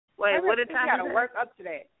Wait, what did Tasha gotta work up to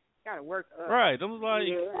that. Gotta work up. Right. I was like,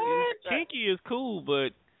 kinky is cool,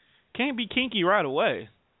 but can't be kinky right away.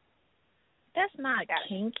 That's not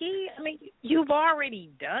kinky. I mean, you've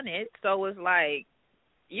already done it, so it's like,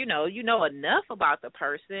 you know enough about the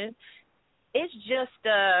person. It's just,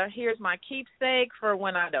 here's my keepsake for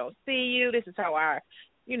when I don't see you. This is how I,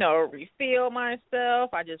 refill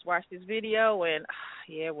myself. I just watched this video and,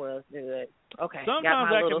 yeah, it was good. Okay.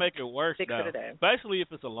 Sometimes that can make it worse, though. Especially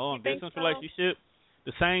if it's a long-distance relationship.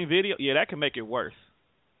 The same video, yeah, that can make it worse.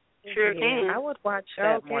 Sure can. I would watch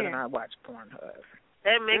that more than I watch Pornhub.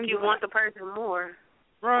 That make you want the person more.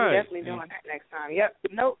 Right. I'm definitely doing that next time. Yep.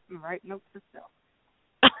 Nope. Right. Nope.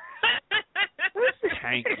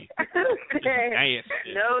 Hanky.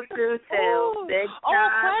 No to tell. Next time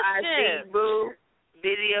I see Boo,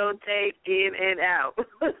 videotape in and out.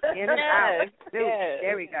 In and out.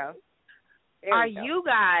 There we go. Are you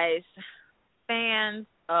guys fans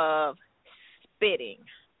of spitting?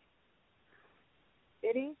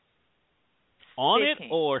 Spitting? On it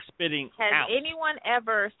or spitting out? Has anyone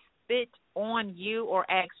ever spit on you or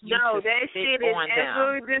asked you to that spit shit is on them?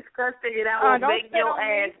 absolutely disgusting, and I will make your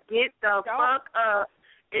ass get the fuck up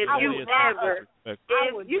if you ever.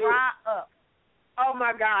 I would dry up. Oh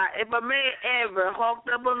my God! If a man ever hawked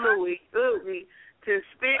up a Louis to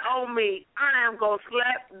spit on me, I am gonna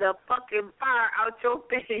slap the fucking fire out your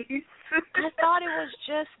face. I thought it was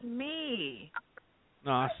just me.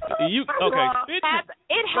 No, you okay? It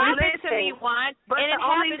happened to me once, but and the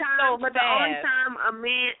only time a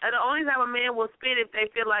man will spit if they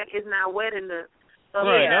feel like it's not wet enough. So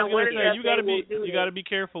right, that's what I'm saying. You gotta be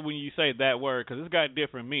careful when you say that word because it's got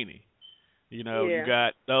different meaning. You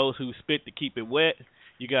got those who spit to keep it wet.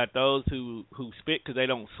 You got those who spit because they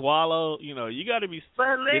don't swallow. You got to be.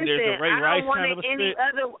 But listen, there's a Ray Rice kind of a spit.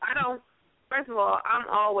 First of all, I'm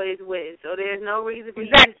always wet, so there's no reason for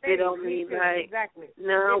you to spit on me.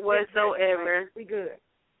 None whatsoever. We good.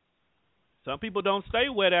 Some people don't stay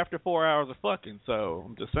wet after 4 hours of fucking, so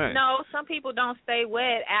I'm just saying. No, some people don't stay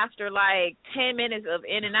wet after like 10 minutes of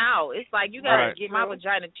in and out. It's like you got to give my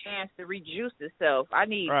vagina a chance to rejuice itself. I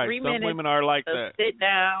need 3 minutes women are like to that. sit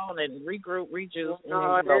down and regroup, rejuice, and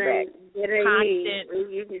no, then go back.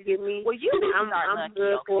 Constant. You can give me. Well, you I'm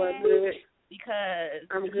good for a good. Because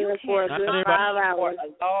I'm good for a good 5 hours.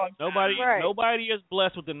 Nobody is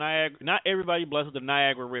blessed with the Niagara. Not everybody blessed with the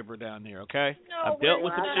Niagara River down there. Okay, I've dealt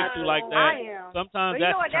with some chicks who like that. I am. Sometimes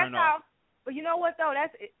that's a turn off. But you know what though?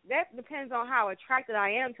 That depends on how attracted I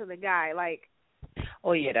am to the guy. Like,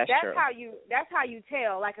 oh yeah, that's true. That's how you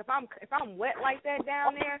tell. Like if I'm wet like that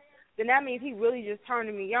down there, then that means he really just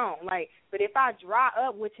turning me on. Like, but if I dry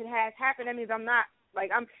up, which it has happened, that means I'm not.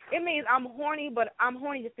 It means I'm horny, but I'm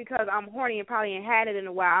horny just because I'm horny and probably ain't had it in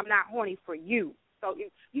a while. I'm not horny for you. So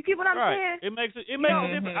you get what I'm saying? It makes a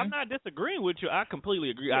difference. I'm not disagreeing with you. I completely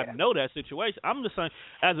agree. Yeah. I know that situation. I'm just saying,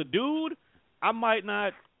 as a dude, I might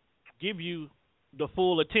not give you the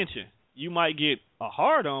full attention. You might get a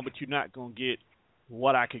hard on, but you're not gonna get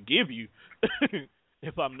what I could give you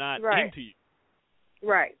if I'm not into you.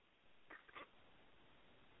 Right.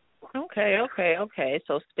 Okay.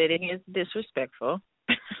 So spitting is disrespectful.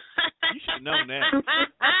 You should have known that.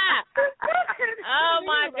 Oh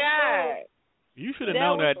my God. You should have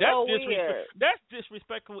known that. That's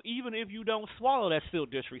disrespectful. Even if you don't swallow, that's still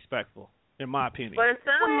disrespectful, in my opinion. But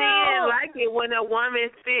some men like it when a woman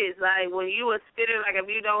spits. Like when you are spitting, like if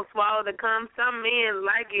you don't swallow the cum, some men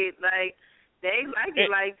like it. Like they like it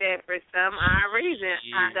like that for some odd reason.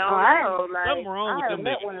 I don't know. Like, something wrong with them. I haven't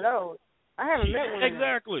met one of those.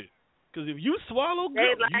 Exactly. Because if you swallow,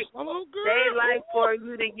 you swallow good. They like for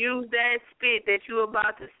you to use that spit that you're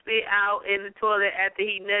about to spit out in the toilet after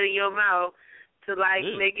he nut in your mouth to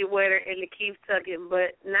make it wetter and to keep sucking.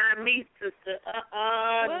 But not me, sister. No.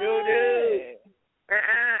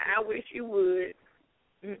 I wish you would.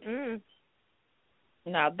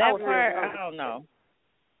 Now that part, I don't know.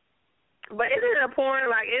 But isn't it a porn?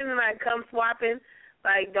 Isn't it cum swapping?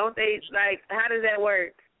 Don't they how does that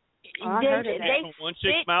work? They one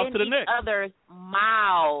spit chick's mouth in to the each next. other's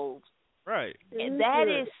mouths. Right. That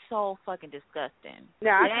is so fucking disgusting.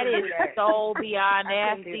 No, that is so beyond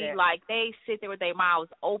nasty. They sit there with their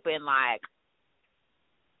mouths open,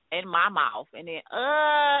 in my mouth, and then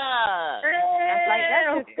that's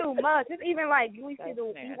just too much. It's even you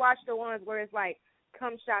watch the ones where it's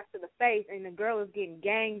cum shots to the face, and the girl is getting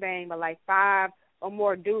gang banged by 5 or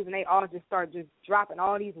more dudes, and they all just start just dropping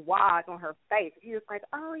all these wads on her face. She's just like,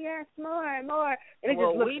 oh yes, more, and it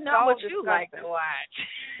just looks we know so what disgusting. you like to watch.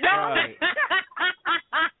 No. Right.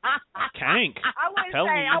 Kank. I wouldn't say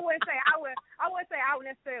I would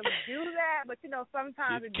necessarily do that, but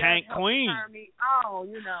sometimes it does Kank help queen. turn me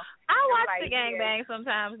on. I watch the gangbang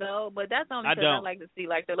sometimes though, but that's only because I like to see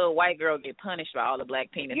like the little white girl get punished by all the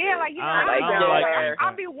black penises. Yeah,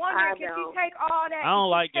 I'll be wondering can she take all that. I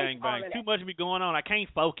don't like gangbang. Too much be going on. I can't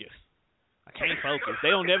focus.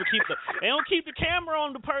 They don't keep the camera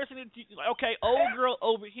on the person. Okay, old girl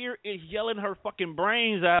over here is yelling her fucking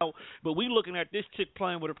brains out, but we looking at this chick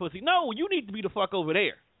playing with her pussy. No, you need to be the fuck over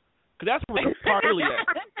there, cause that's where the part really at.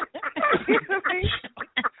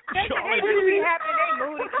 They be happy. They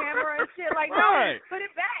move the camera and shit like right. No, put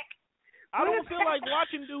it back. I don't feel like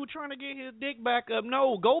watching dude trying to get his dick back up.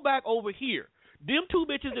 No, go back over here. Them two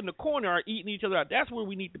bitches in the corner are eating each other out. That's where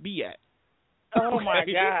we need to be at. Oh my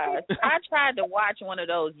gosh! I tried to watch one of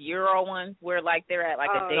those Euro ones where like they're at like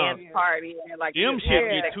a dance party and they're like them shit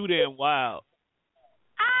get too damn wild.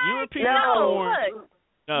 European porn.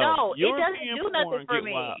 No, it doesn't European do nothing for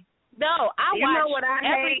me. Wild. No, I watch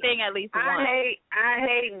everything at least once. I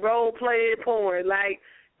hate role play porn. Like,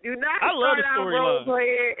 do not start out role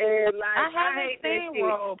playing and like I haven't hate seen that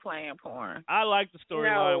role playing porn. I like the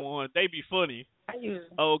storyline ones. They be funny.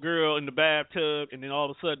 Old girl in the bathtub, and then all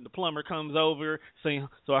of a sudden the plumber comes over saying,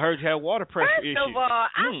 "So I heard you have water pressure issues." First of all,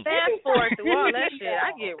 I fast forward through all that shit.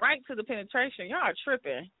 I get right to the penetration. Y'all are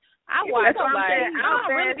tripping. I watch like y'all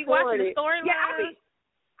really be watching the storyline. Yeah,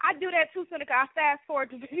 I do that too, Seneca. I fast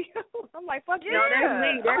forward the video. I'm like, fuck yeah. No,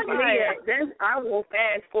 that's me. I will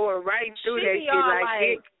fast forward right through that shit.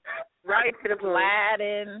 Like right to the point.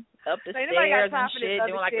 Gliding up the stairs and shit,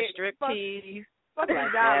 doing like a strip tease. Fuck this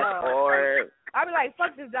dialogue. I be like,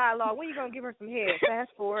 fuck this dialogue. When you gonna give her some head?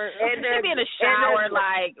 Fast forward. And she be in the shower,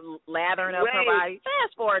 like lathering up her body.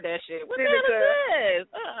 Fast forward that shit. What the hell is this?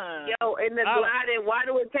 Yo, and the gliding. Why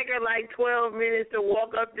do it take her like 12 minutes to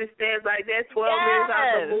walk up the stairs? Like that's 12 minutes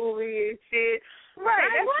out the movie and shit.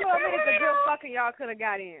 Right, that's 12 minutes of good fucking y'all could have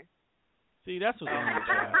got in. See, that's what's on with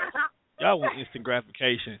y'all. Y'all want instant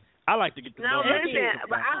gratification. I like to get to know. No, listen,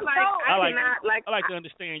 but I like to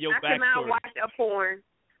understand your backstory. I cannot watch a porn.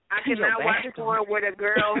 I cannot watch a porn where the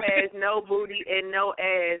girl has no booty and no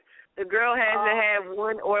ass. The girl has to have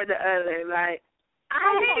one or the other. Like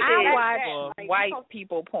I watch white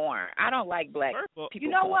people porn. I don't like black people. You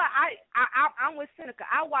know what? I'm with Seneca.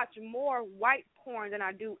 I watch more white porn than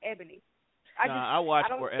I do ebony. I watch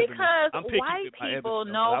more ebony. Because white people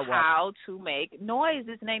know how to make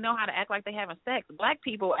noises and they know how to act like they having sex. Black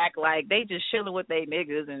people act like they just chilling with their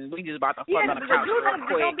niggas and we just about to fuck on the couch real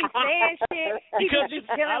quick. You don't be saying shit. You just be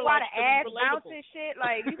chilling while the ass bouncing shit.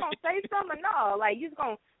 Like, you gonna say something? No. Like, you just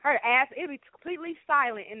gonna, her ass, it'll be completely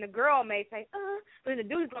silent and the girl may say, but the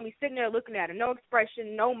dude's gonna be sitting there looking at her. No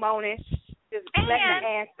expression, no moaning. Just letting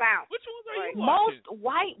the ass bounce. Which ones are you watching? Most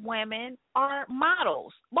white women are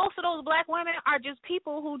models. Most of those black women are just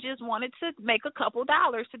people who just wanted to make a couple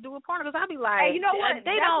dollars to do a porn. Because I be like, hey, you know what?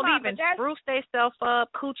 They don't even spruce themselves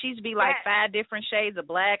up. Coochies be like 5 different shades of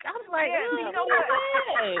black. I be like, you know what?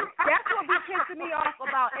 That's what be pissing me off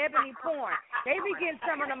about ebony porn. They be getting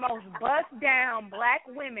some of the most bust down black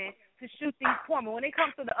women to shoot these porn, but when it comes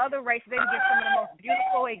to the other races, they get some of the most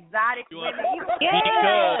beautiful, exotic women. Because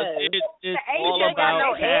it's all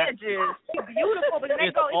about edges. Beautiful, but they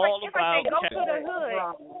go. It's like they go to the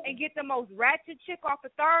hood and get the most ratchet chick off of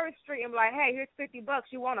 3rd Street and be like, "Hey, here's $50.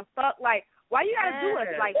 You want to fuck?" Like, why you gotta do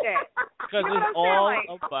us like that? Because it's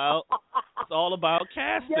all about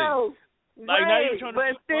casting. Yo. Like,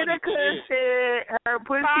 but Seneca said her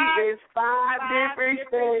pussy is 5 different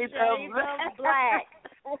shades of black.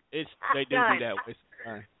 They do that way.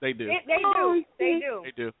 They do.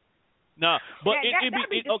 They do. No, but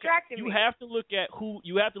be okay. You have to look at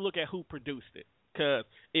who produced it. Because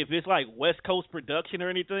if it's like West Coast production or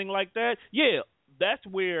anything like that, yeah, that's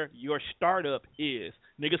where your startup is.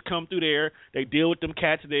 Niggas come through there, they deal with them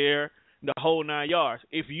cats there, the whole 9 yards.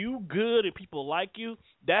 If you good and people like you,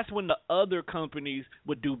 that's when the other companies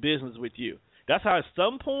would do business with you. That's how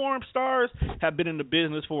some porn stars have been in the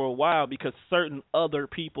business for a while because certain other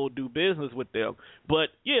people do business with them. But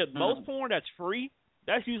yeah, most porn that's free,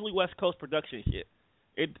 that's usually West Coast production shit.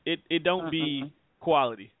 It don't be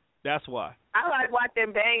quality. That's why. I like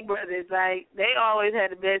watching Bang Brothers. Like, they always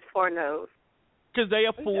had the best pornos. Because they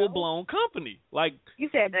a full-blown company. Like, you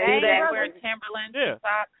said Bang Brothers? Timberland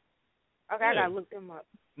socks? Okay, I gotta look them up.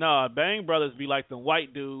 No, Bang Brothers be like the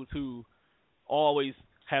white dudes who always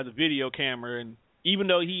have the video camera, and even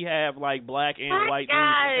though he have like black and white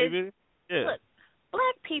dudes, look,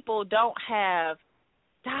 black people don't have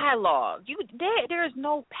dialogue. There's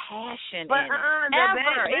no passion but, in it.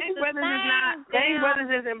 Ever. Bang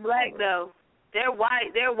Brothers isn't black though. They're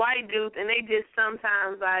white. They're white dudes, and they just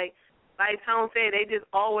sometimes like Tone said, they just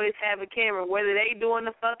always have a camera, whether they doing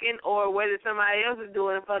the fucking or whether somebody else is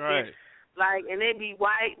doing the fucking. Right. Like, and they be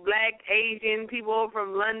white, black, Asian, people over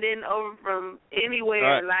from London, over from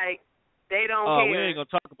anywhere. Right. Like, they don't care. care. We ain't gonna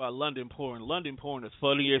talk about London porn. London porn is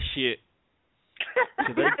funny as shit.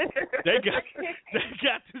 They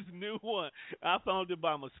got this new one. I found it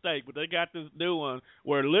by mistake, but they got this new one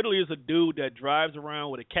where literally is a dude that drives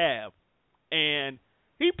around with a cab, and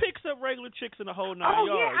he picks up regular chicks in the whole 9 yards.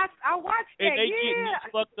 Oh, yeah, I watched that, and they get in these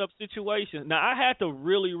fucked up situations. Now, I had to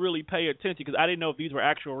really, really pay attention because I didn't know if these were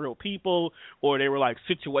actual real people or they were like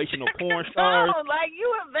situational porn stars. No, like you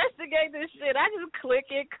investigate this shit. I just click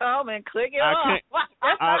it, come and click it off.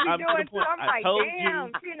 I'm like,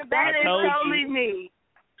 damn, that is totally me.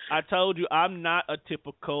 I told you I'm not a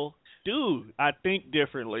typical dude. I think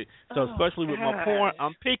differently. So especially with my porn,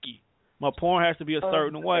 I'm picky. My porn has to be a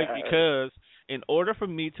certain way because in order for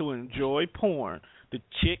me to enjoy porn, the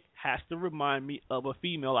chick has to remind me of a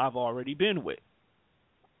female I've already been with.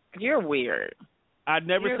 You're weird. I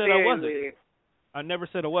never said I wasn't. Weird. I never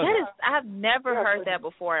said I wasn't. I've never heard that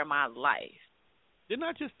before in my life. Didn't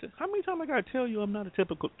I just? How many times I gotta tell you I'm not a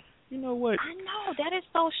typical? You know what? I know that is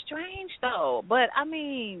so strange though. But I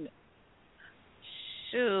mean,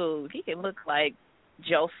 shoot, he can look like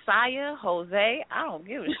Josiah, Jose. I don't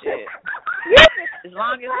give a shit. As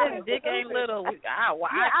long as his dick ain't little, I keep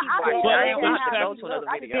watching. I ain't watching go to another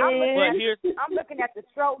video. I'm looking at the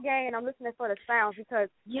stroke game and I'm listening for the sounds because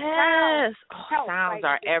sounds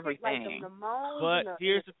are everything. But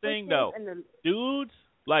here's the thing though, dudes,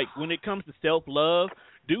 like when it comes to self-love,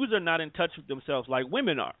 dudes are not in touch with themselves like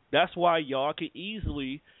women are. That's why y'all can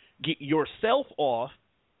easily get yourself off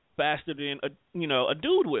faster than a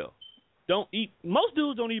dude will. Most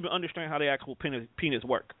dudes don't even understand how the actual penis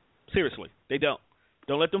work. Seriously, they don't.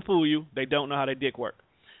 Don't let them fool you. They don't know how their dick work.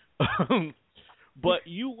 But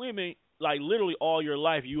you women, like literally all your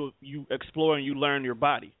life, you explore and you learn your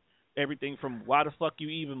body. Everything from why the fuck you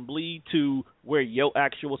even bleed to where your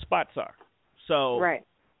actual spots are. So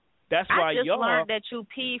that's why I just learned that you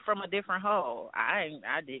pee from a different hole. I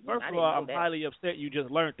didn't. First of all, I'm highly upset you just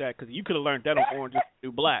learned that because you could have learned that on Orange is the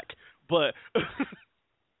New Black. But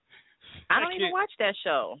I don't even watch that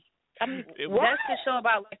show. I mean, that's the show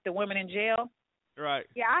about like the women in jail. Right.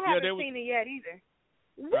 Yeah, I haven't seen it yet either.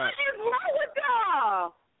 What is wrong with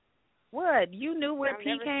y'all? What? You knew where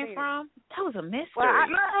pee came from? That was a mystery. Well,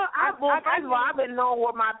 first of all, I've been knowing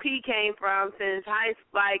where my pee came from since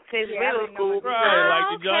middle school.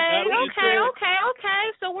 Right. Okay.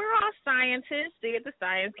 So we're all scientists. See the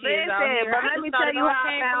science kids out here. But let me tell you how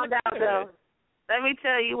I found out, though. Let me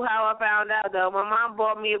tell you how I found out, though. My mom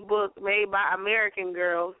bought me a book made by American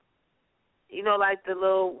Girls. You know, like the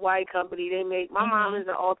little white company they make. My mom is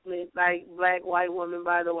an ultimate, like, black, white woman,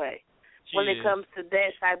 by the way, when it comes to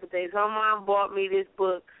that type of thing. So my mom bought me this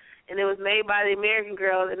book, and it was made by the American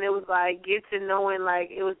Girls, and it was, like, get to knowing,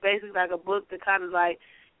 like, it was basically like a book to kind of, like,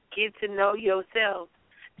 get to know yourself.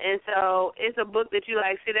 And so it's a book that you,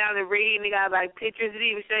 like, sit down and read, and it got, like, pictures. It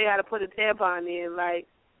even show you how to put a tampon in, like,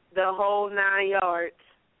 the whole 9 yards.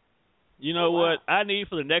 You know what? I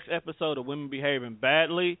need for the next episode of Women Behaving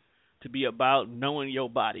Badly to be about knowing your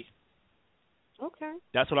body. Okay.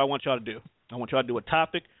 That's what I want y'all to do. I want y'all to do a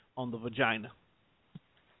topic on the vagina.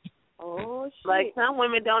 Oh, shit. Like, some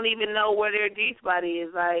women don't even know where their G-spot is.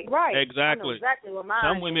 Like, right. Exactly. I know exactly what mine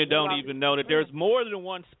Some women don't even know that there's more than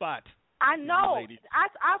one spot. I know.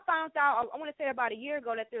 I found out, I want to say about a year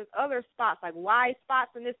ago, that there's other spots, like Y spots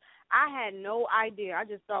and this. I had no idea. I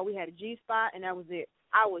just thought we had a G-spot, and that was it.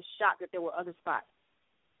 I was shocked that there were other spots.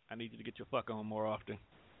 I need you to get your fuck on more often.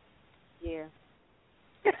 Yeah.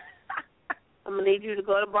 I'm gonna need you to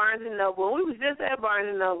go to Barnes and Noble. We was just at Barnes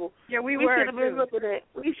and Noble. Yeah, we should have been looking at.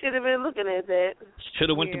 We should have been looking at that. Should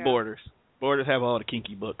have went to Borders. Borders have all the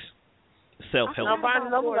kinky books. Self-help. No, Barnes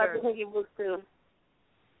and Noble got the kinky books too.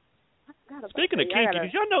 Speaking of kinky,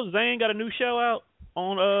 did y'all know Zane got a new show out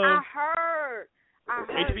on I heard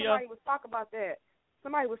HBO? Somebody was talking about that.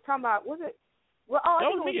 Somebody was talking about, was it? Well,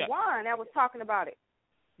 I think it was Juan that was talking about it.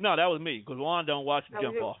 No, that was me, because Juan don't watch the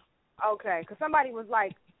Jump Off. Okay, because somebody was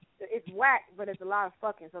like, it's whack, but it's a lot of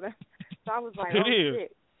fucking. So I was like, it is.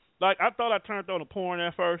 Shit. Like, I thought I turned on the porn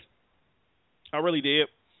at first. I really did.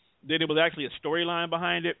 Then it was actually a storyline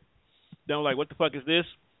behind it. Then I was like, what the fuck is this?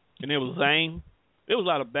 And it was Zane. There was a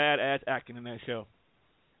lot of badass acting in that show.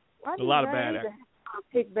 A lot of bad acting.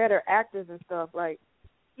 Pick better actors and stuff. Like,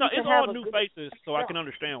 no, it's all new faces, so I can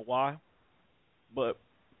understand why. But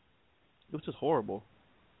it was just horrible.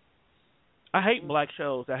 I hate black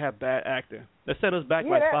shows that have bad acting. That set us back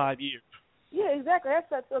 5 years. Yeah, exactly. That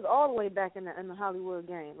sets us all the way back in the Hollywood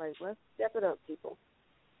game. Like, let's step it up, people.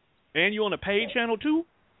 And you on a paid channel too?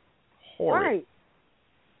 Horrid. Right.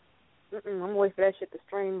 I'm gonna wait for that shit to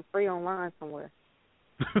stream free online somewhere.